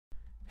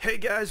Hey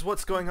guys,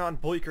 what's going on?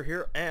 Bleaker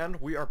here, and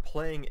we are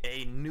playing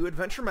a new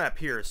adventure map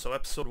here. So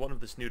episode 1 of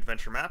this new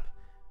adventure map,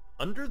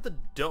 Under the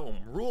Dome.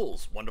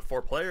 Rules, 1 to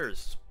 4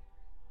 players.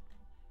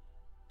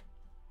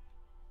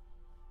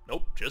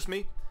 Nope, just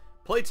me.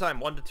 Playtime,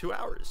 1 to 2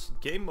 hours.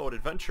 Game mode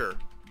adventure.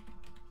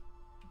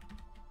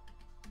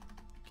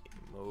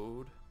 Game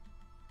mode.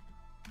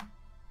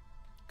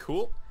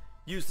 Cool.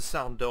 Use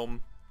the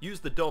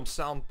Dome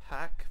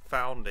SoundPack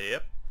found.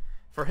 Yep.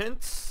 For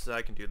hints,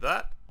 I can do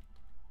that.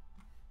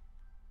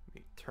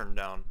 Turn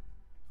down.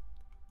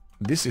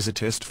 This is a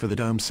test for the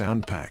Dome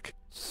SoundPack.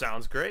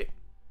 Sounds great.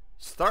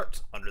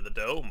 Start Under the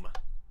Dome.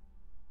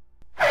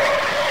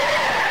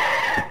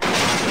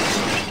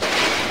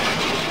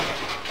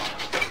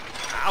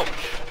 Ouch.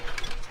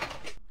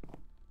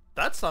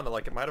 That sounded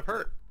like it might have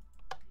hurt.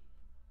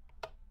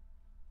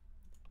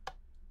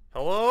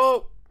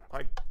 Hello?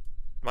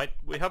 Might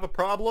we have a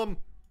problem?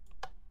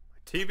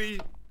 My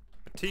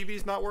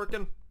TV's not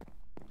working.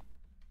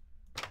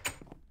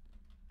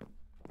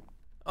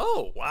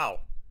 Oh, wow.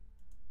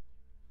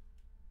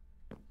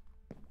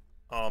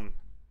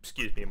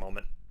 Excuse me a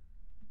moment.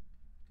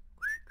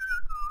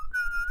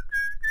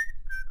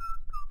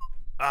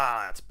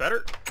 Ah, that's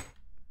better.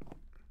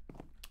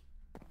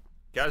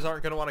 Guys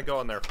aren't gonna want to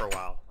go in there for a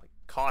while. Like,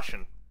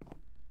 caution.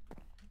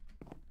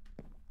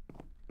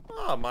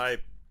 Oh, I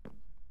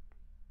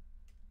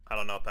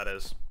don't know what that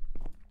is.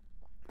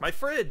 My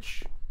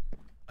fridge!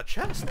 A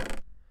chest!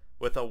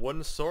 With a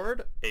wooden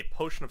sword, a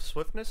potion of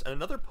swiftness, and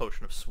another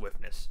potion of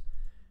swiftness.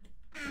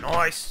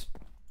 Nice!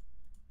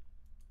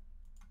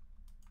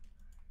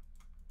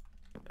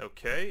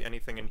 Okay,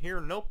 anything in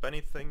here? Nope.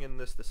 Anything in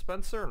this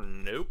dispenser?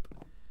 Nope.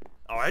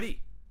 Alrighty.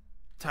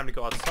 Time to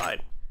go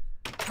outside.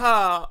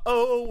 Ah,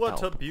 oh,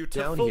 what a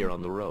beautiful... Down here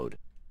on the road.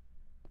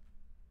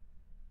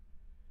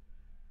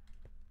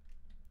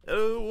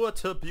 Oh,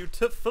 what a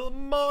beautiful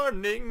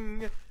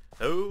morning.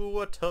 Oh,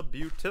 what a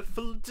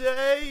beautiful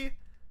day.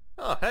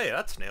 Oh, hey,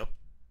 that's new.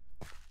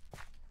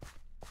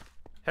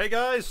 Hey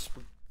guys,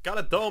 we got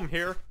a dome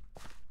here.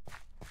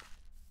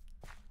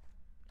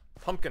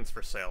 Pumpkins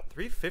for sale,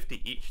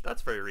 $3.50 each.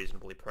 That's very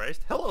reasonably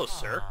priced. Hello,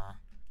 sir.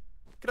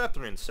 Good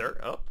afternoon, sir.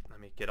 Oh, let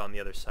me get on the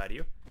other side of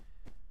you.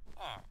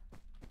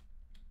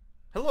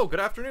 Hello, good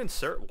afternoon,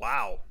 sir.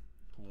 Wow.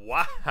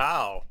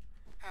 Wow.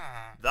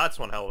 That's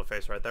one hell of a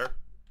face right there.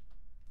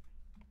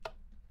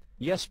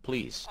 Yes,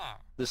 please.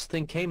 This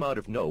thing came out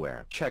of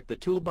nowhere. Check the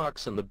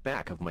toolbox in the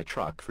back of my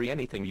truck for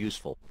anything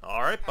useful.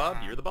 Alright,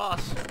 Bob, you're the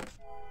boss.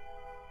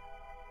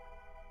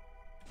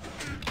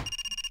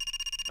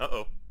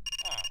 Uh-oh.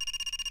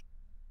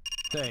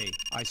 Hey,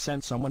 I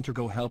sent someone to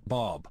go help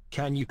Bob.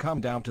 Can you come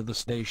down to the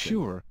station?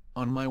 Sure,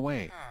 on my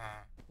way.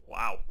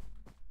 Wow.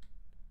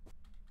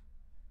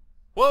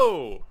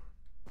 Whoa!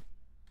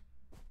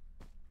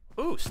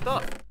 Ooh,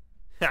 stuff.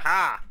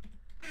 Haha!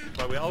 That's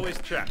why we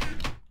always check.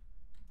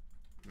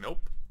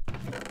 Nope.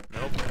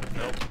 Nope.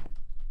 Nope.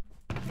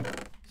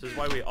 This is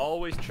why we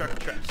always check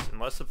chests.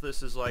 Unless if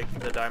this is like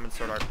the Diamond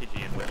Sword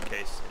RPG, in which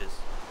case it is...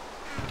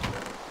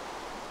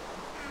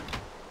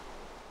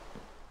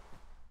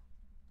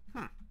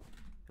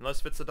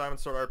 Unless if it's the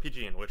Diamond Sword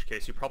RPG, in which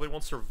case you probably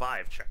won't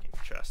survive checking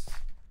chests.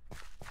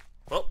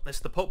 Well, it's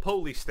the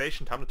police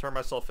station. Time to turn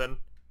myself in.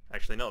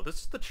 Actually, no,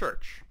 this is the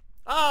church.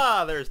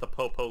 Ah, there's the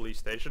police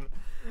station.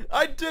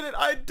 I did it!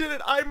 I did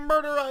it! I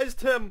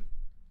murderized him!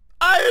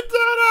 I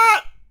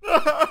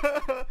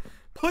did it!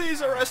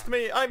 Please arrest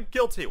me! I'm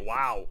guilty!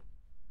 Wow.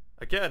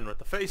 Again, with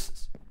the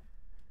faces.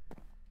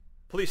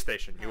 Police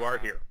station, you are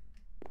here.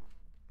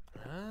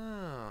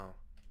 Oh.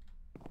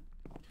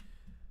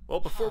 Well,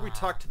 before we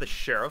talk to the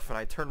sheriff, and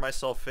I turn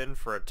myself in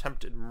for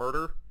attempted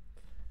murder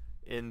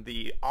in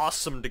the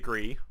awesome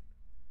degree,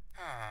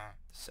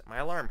 set my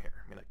alarm here.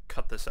 I'm going to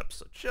cut this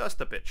episode just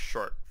a bit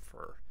short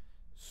for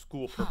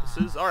school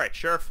purposes. Alright,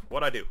 Sheriff,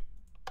 what'd I do?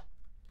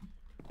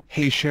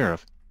 Hey,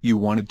 Sheriff, you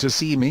wanted to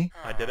see me?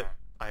 I did it.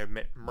 I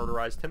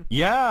murderized him.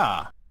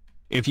 Yeah!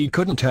 If you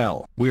couldn't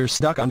tell, we're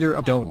stuck under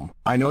a dome.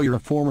 I know you're a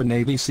former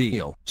Navy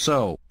SEAL,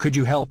 so could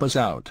you help us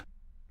out?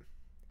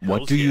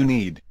 What do you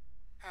need?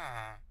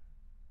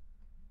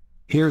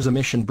 Here's a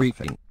mission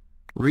briefing.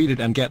 Read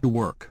it and get to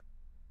work.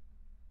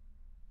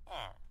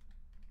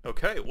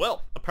 Okay,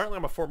 well, apparently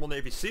I'm a former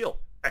Navy SEAL.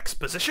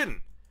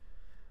 Exposition!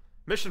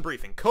 Mission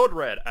briefing. Code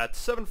red. At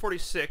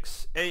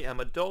 7:46 a.m.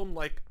 a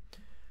dome-like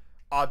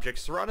object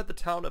surrounded the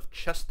town of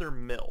Chester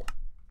Mill.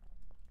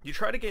 You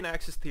try to gain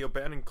access to the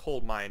abandoned coal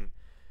mine.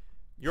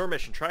 Your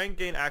mission. Try and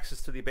gain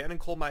access to the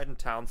abandoned coal mine in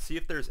town. See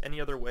if there's any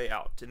other way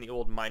out in the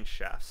old mine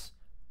shafts.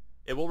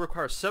 It will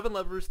require 7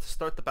 levers to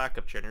start the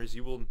backup generators.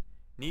 You will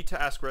need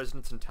to ask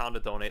residents in town to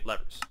donate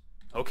levers.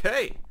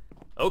 Okay.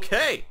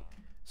 Okay.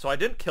 So I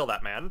didn't kill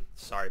that man.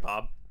 Sorry,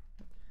 Bob.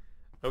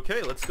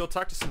 Okay, let's go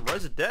talk to some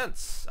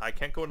residents. I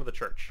can't go into the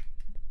church.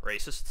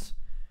 Racists.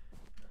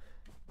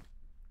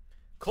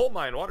 Coal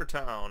mine,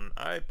 Watertown.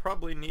 I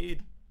probably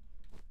need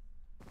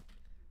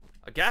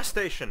a gas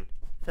station.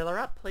 Fill her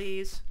up,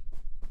 please.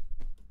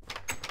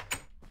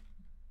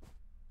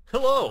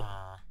 Hello.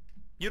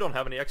 You don't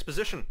have any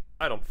exposition.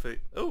 I don't feel...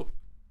 Ooh.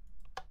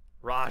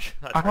 Raj.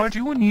 That's I heard racist.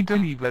 you need a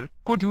lever.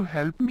 Could you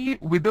help me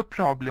with the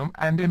problem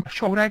and I'm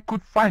sure I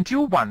could find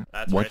you one.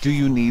 That's What racist. do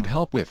you need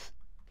help with?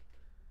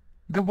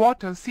 The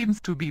water seems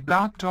to be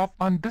blocked off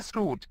on this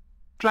road.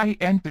 Try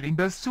entering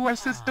the sewer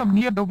system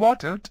near the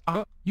water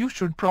tower. You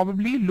should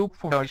probably look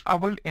for a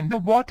shovel in the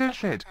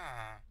watershed.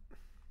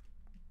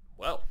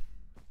 Well,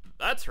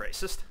 that's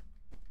racist.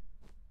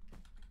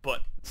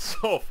 But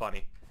so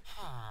funny.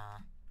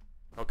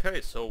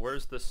 Okay, so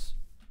where's this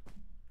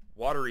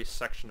watery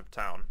section of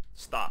town?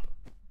 Stop.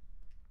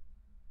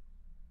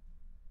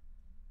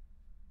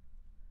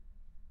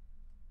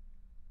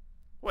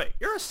 Wait,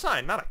 you're a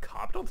sign, not a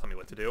cop. Don't tell me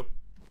what to do.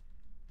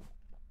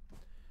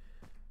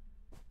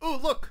 Ooh,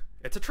 look!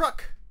 It's a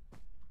truck!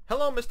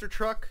 Hello, Mr.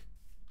 Truck.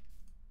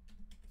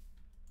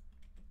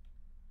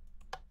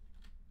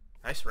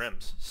 Nice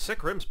rims.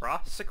 Sick rims,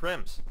 brah. Sick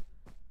rims.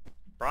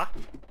 Brah?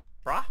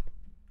 Brah?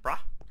 Brah?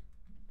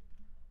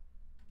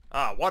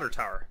 Ah, water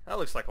tower. That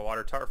looks like a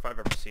water tower if I've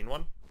ever seen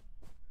one.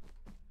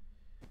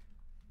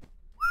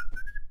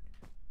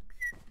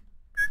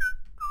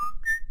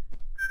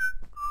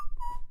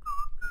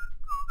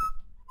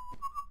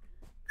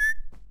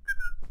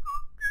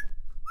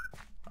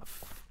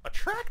 A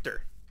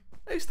tractor.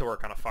 I used to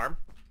work on a farm.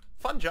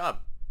 Fun job.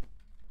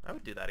 I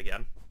would do that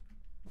again.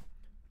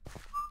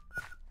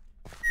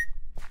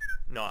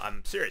 No,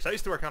 I'm serious. I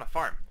used to work on a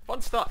farm.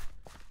 Fun stuff.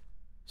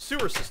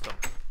 Sewer system.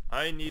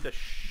 I need a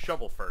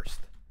shovel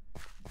first.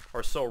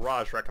 Or so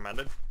Raj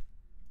recommended.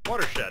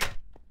 Watershed.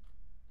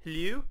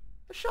 Hello?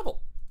 A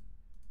shovel.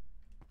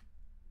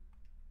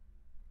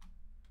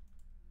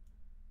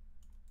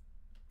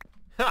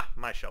 Ha!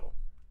 My shovel.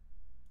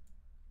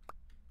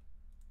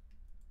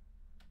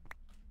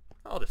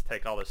 I'll just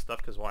take all this stuff,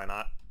 because why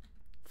not?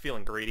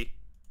 Feeling greedy.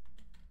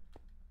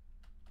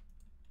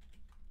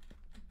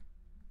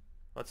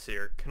 Let's see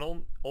here.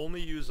 Can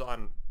only use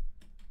on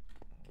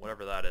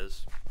whatever that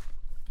is.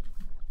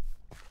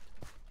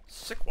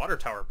 Sick water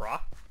tower, brah.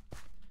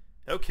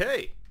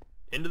 Okay.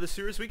 Into the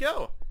sewers we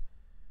go.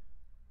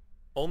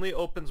 Only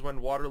opens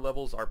when water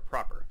levels are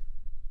proper.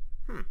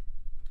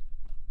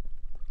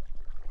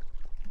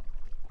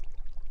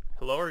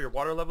 Hello, are your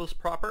water levels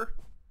proper?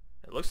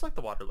 It looks like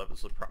the water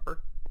levels are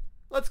proper.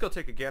 Let's go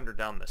take a gander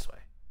down this way.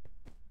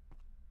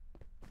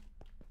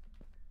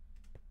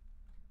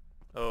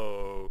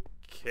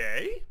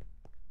 Okay.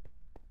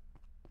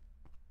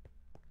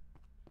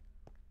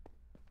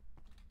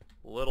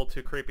 A little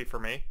too creepy for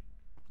me.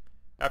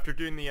 After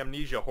doing the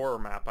Amnesia horror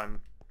map,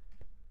 I'm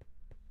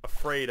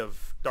afraid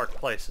of dark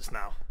places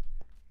now.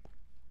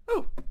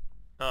 Ooh.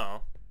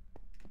 Uh-oh.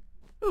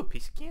 Ooh,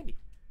 piece of candy.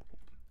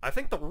 I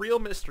think the real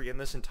mystery in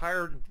this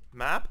entire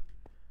map...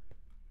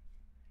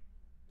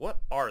 What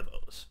are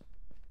those?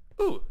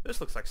 Ooh, this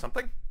looks like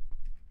something.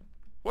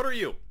 What are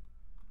you?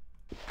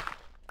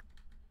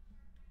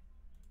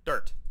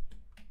 Dirt.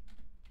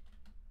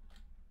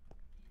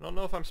 I don't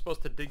know if I'm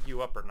supposed to dig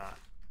you up or not.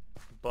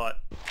 But,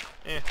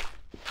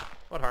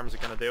 what harm is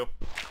it gonna do?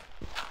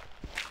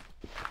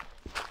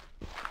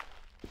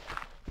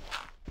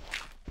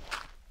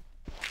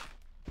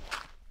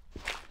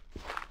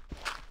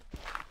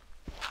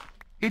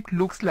 It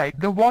looks like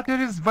the water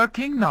is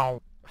working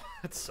now.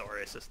 That's so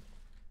racist.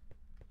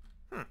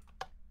 I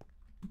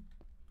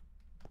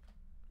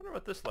wonder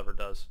what this lever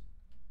does.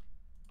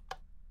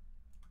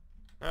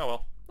 Oh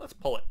well, let's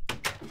pull it.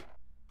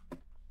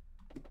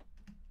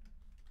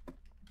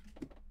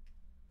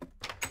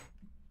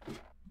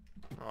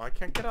 Oh, I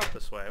can't get out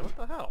this way. What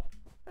the hell?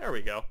 There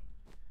we go.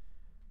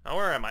 Now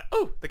where am I?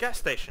 Oh, the gas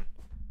station.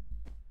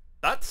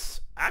 That's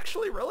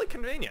actually really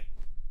convenient.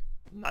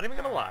 Not even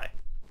gonna lie.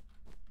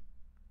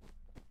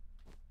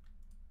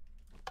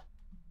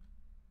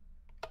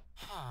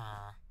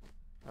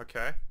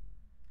 Okay.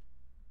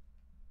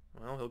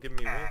 Well, he'll give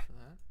me wood for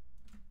that.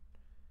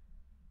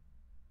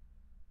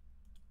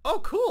 Oh,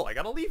 cool! I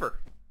got a lever.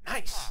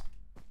 Nice.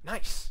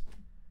 Nice.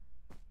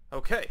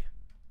 Okay.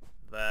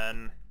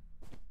 Then...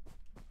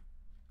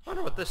 I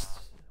wonder what this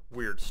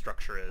weird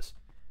structure is.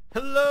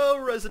 Hello,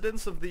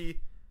 residents of the...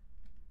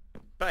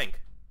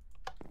 bank.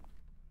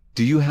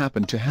 Do you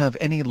happen to have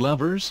any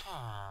levers?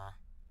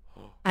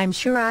 I'm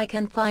sure I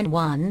can find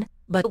one,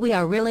 but we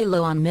are really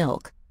low on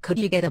milk. Could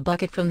you get a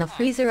bucket from the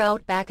freezer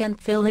out back and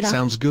fill it up?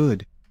 Sounds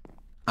good.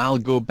 I'll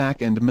go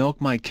back and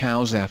milk my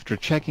cows after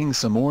checking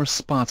some more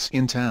spots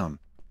in town.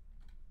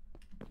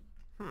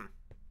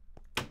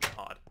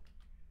 Odd.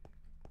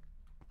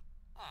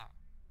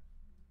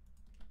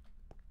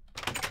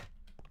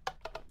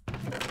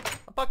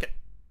 A bucket.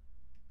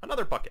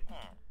 Another bucket.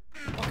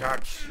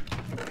 Buckets.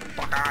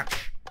 Buckets.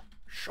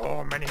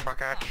 So many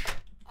buckets.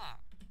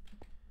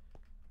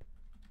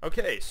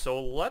 Okay,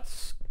 so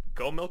let's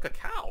go milk a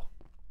cow.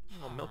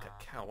 Oh, milk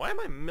a cow. Why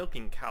am I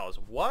milking cows?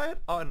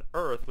 What on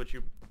earth would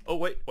you... Oh,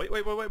 wait.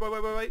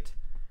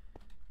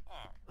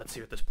 Let's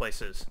see what this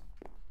place is.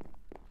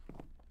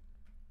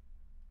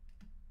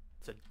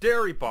 It's a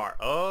dairy bar.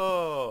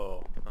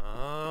 Oh.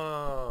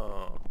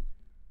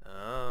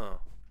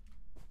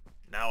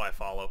 Now I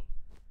follow.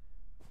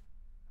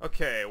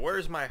 Okay,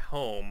 where's my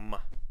home?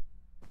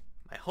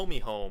 My homey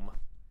home.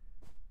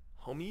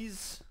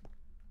 homies.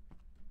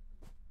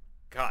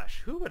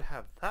 Gosh, who would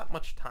have that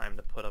much time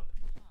to put up...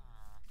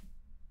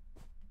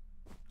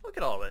 Look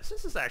at all this.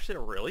 This is actually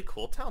a really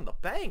cool town. The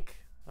bank.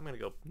 I'm gonna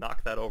go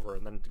knock that over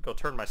and then go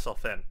turn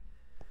myself in.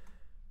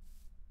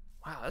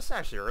 Wow, that's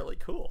actually really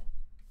cool.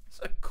 It's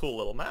a cool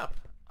little map.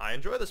 I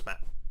enjoy this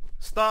map.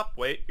 Stop.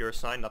 Wait, you're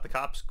assigned, not the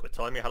cops. Quit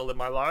telling me how to live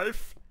my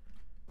life.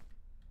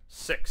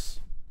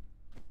 6.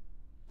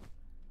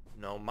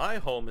 No, my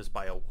home is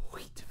by a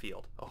wheat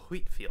field. A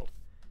wheat field.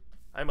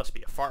 I must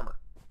be a farmer.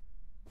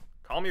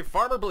 Call me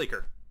Farmer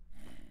Bleaker.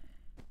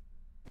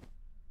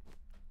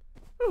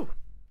 Ooh.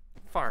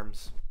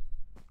 Farms.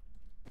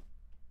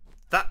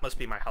 That must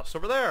be my house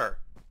over there.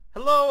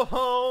 Hello,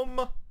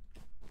 home.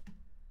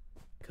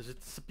 Because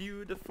it's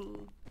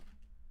beautiful.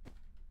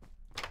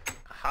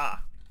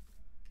 Aha.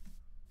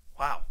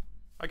 Wow.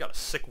 I got a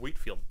sick wheat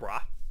field,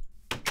 brah.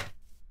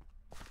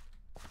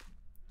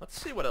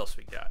 Let's see what else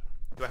we got.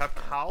 Do I have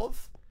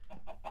cows?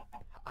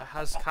 I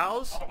has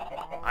cows?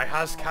 I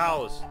has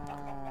cows.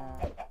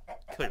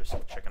 Kill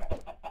yourself, chicken.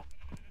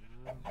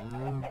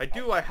 I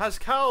do, I has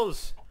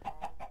cows.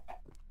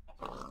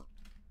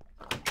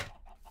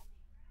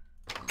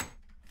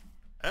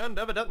 And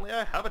evidently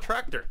I have a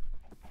tractor.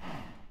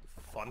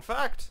 Fun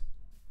fact.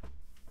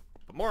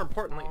 But more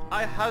importantly,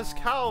 I has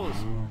cows.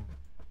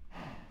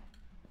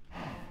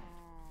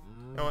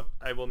 You know what?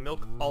 I will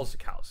milk all the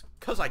cows.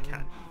 'Cause I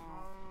can.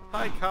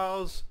 Hi,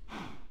 cows.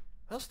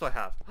 What else do I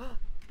have?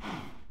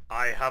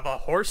 I have a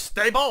horse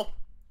stable.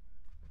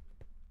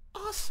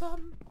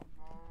 Awesome.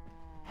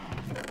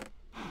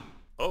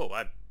 Oh,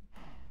 I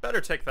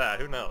better take that.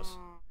 Who knows?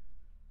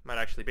 Might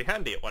actually be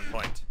handy at one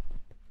point.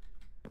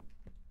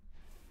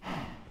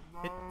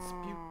 It's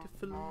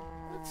beautiful.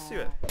 Let's see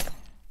it.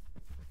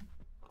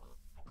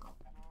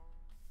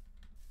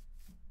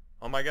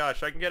 Oh my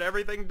gosh, I can get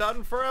everything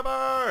done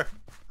forever!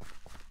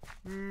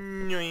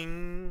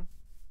 Nyoing.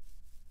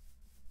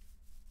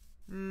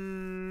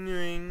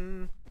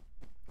 Nyoing.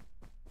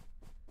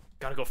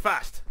 Gotta go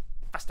fast!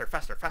 Faster,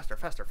 faster, faster,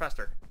 faster,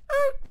 faster.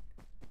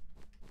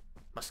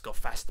 Must go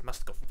fast,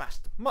 must go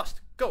fast,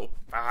 must go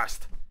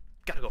fast!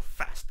 Gotta go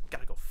fast,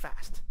 gotta go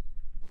fast.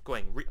 Go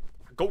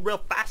real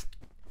fast!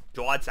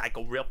 George, I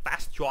go real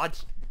fast,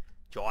 George.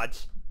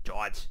 George, can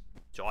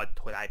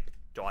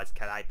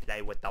I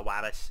play with the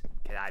wabbits?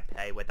 Can I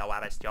play with the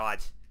wabbits,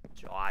 George?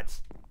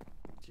 George.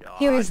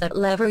 Here is that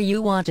lever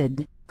you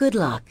wanted. Good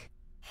luck.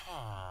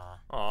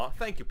 Aw,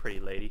 thank you, pretty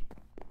lady.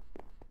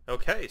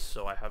 Okay,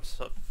 so I have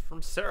stuff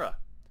from Sarah.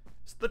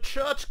 Is the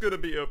church gonna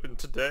be open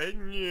today?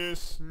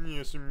 Yes,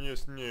 yes,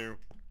 yes, no.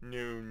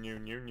 No, no,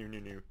 no, no, no,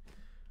 no.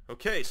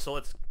 Okay, so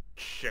let's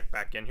check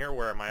back in here.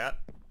 Where am I at?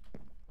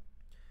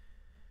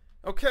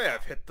 Okay,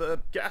 I've hit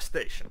the gas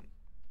station.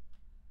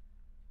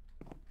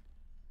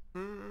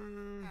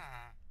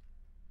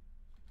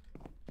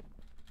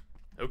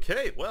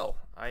 Okay, well,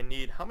 I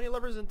need how many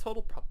levers in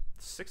total?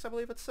 6, I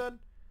believe it said.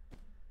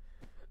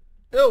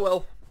 Oh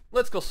well,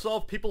 let's go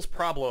solve people's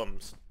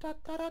problems. Da,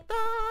 da, da,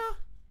 da.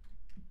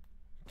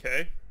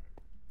 Okay,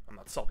 I'm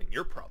not solving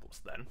your problems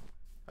then.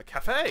 A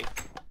cafe.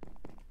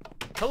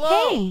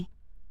 Hello. Hey,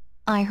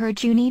 I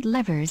heard you need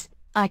levers.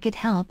 I could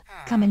help.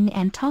 Come in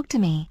and talk to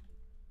me.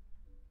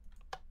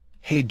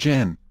 Hey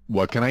Jen,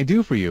 what can I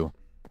do for you?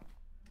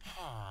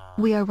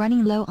 We are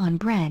running low on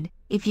bread.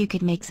 If you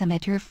could make some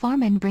at your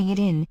farm and bring it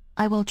in,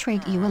 I will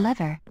trade you a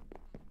lever.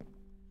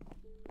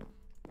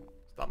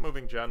 Stop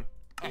moving, Jen.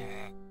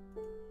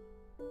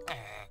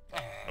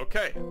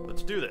 Okay,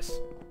 let's do this.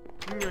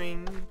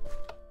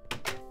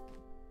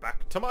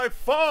 Back to my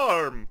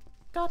farm!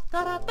 Da,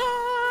 da, da,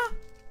 da.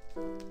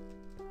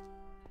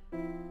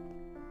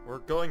 We're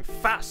going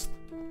fast!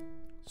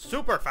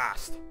 Super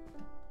fast!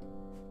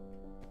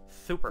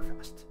 Super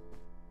fast.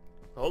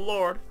 Oh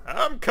lord,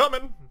 I'm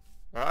coming!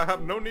 I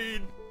have no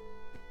need.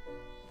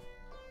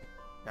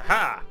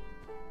 Aha!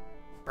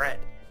 Bread.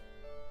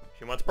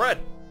 She wants bread.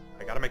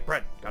 I gotta make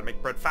bread. Gotta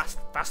make bread fast.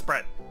 Fast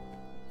bread.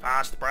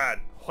 Fast bread.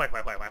 Why.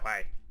 Bread.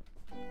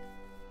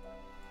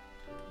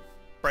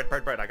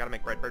 I gotta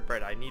make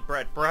bread. I need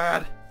bread.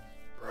 Bread.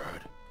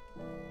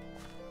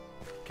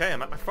 Okay,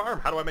 I'm at my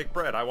farm. How do I make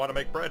bread? I want to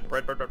make bread.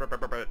 Bread.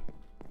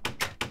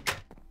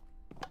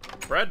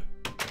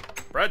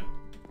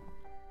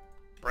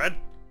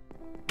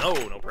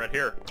 No bread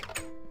here.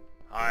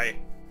 I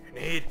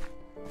need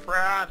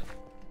bread.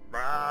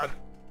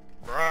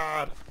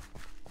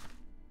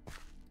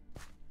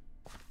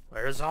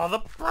 Where's all the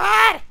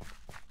bread?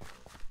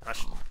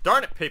 Gosh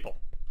darn it, people.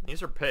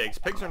 These are pigs.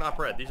 Pigs are not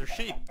bread. These are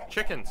sheep.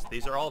 Chickens.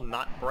 These are all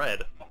not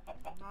bread.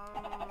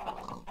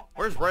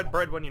 Where's red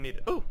bread when you need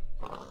it? Ooh,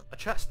 a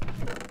chest.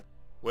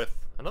 With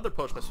another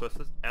potion of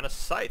swiftness and a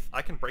scythe.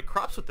 I can break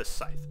crops with this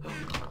scythe.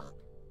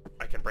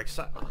 I can break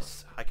stuff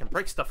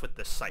with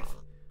this scythe.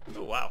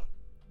 Oh wow.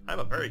 I'm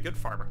a very good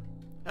farmer.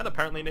 And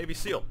apparently Navy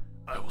SEAL.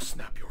 I will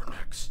snap your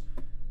necks.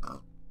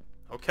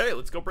 Okay,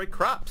 let's go break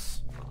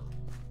crops.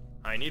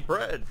 I need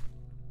bread.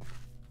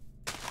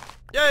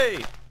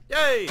 Yay!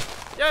 Yay!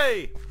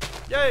 Yay!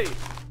 Yay!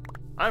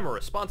 I'm a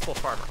responsible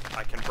farmer.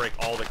 I can break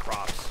all the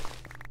crops.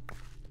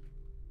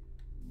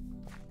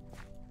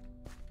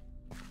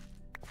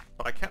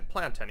 but I can't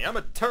plant any. I'm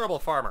a terrible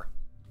farmer.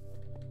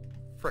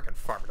 Frickin'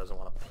 farmer doesn't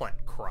want to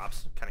plant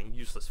crops. Kind of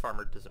useless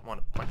farmer doesn't want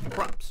to plant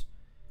crops.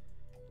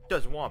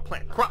 Doesn't want to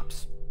plant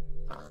crops.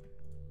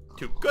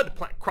 Too good to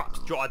plant crops,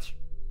 George.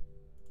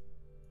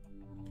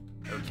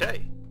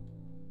 Okay.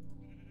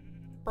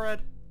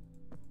 Bread.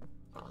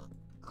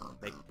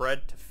 Make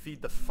bread to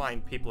feed the fine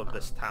people of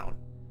this town.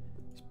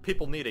 These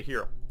people need a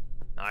hero.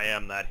 I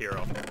am that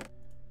hero.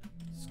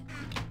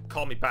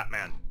 Call me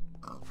Batman.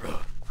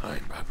 I'm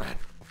Batman.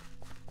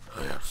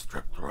 I have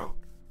strep throat.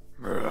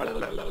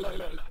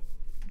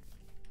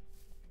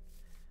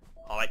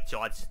 Alright,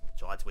 George.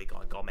 George, we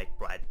gonna go make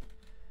bread.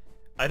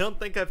 I don't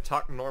think I've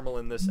talked normal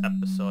in this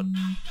episode.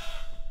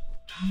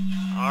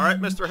 Alright,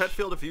 Mr.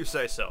 Hetfield, if you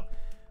say so.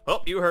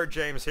 Well, you heard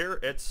James here.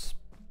 It's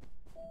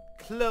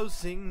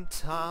closing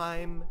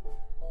time.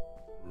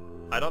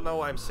 I don't know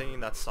why I'm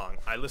singing that song.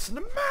 I listen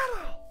to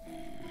metal.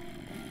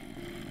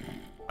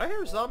 I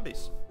hear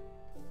zombies.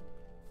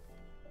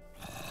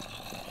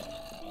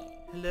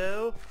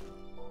 Hello?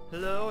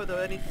 Hello? Are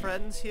there any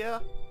friends here?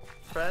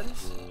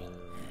 Friends?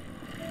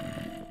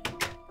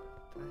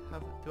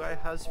 Do I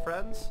has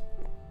friends?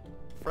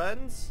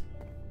 Friends?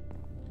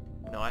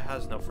 No, I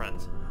has no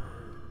friends.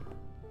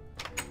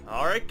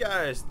 Alright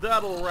guys,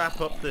 that'll wrap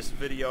up this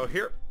video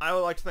here. I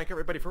would like to thank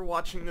everybody for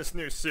watching this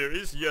new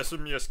series, yes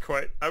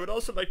quite. I would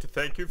also like to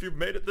thank you if you've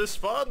made it this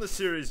far in the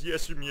series,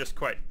 yes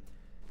quite.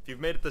 If you've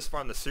made it this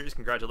far in the series,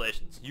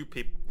 congratulations. You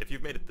people, if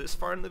you've made it this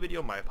far in the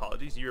video, my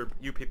apologies. You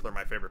people are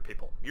my favorite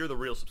people. You're the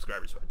real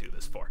subscribers who I do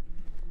this for.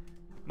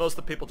 Most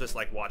of the people just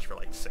like watch for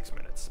like 6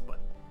 minutes,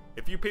 but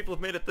if you people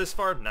have made it this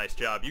far, nice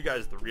job. You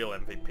guys are the real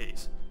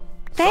MVPs.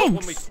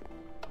 Thanks.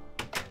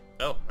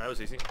 Oh, that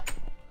was easy.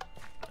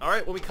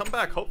 Alright, when we come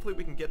back, hopefully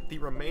we can get the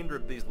remainder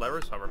of these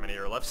levers, however many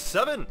are left.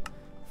 7!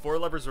 4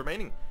 levers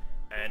remaining.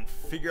 And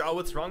figure out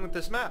what's wrong with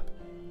this map.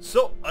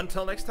 So,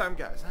 until next time,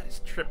 guys, that is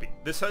trippy.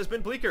 This has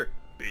been Bleaker.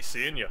 Be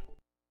seeing ya.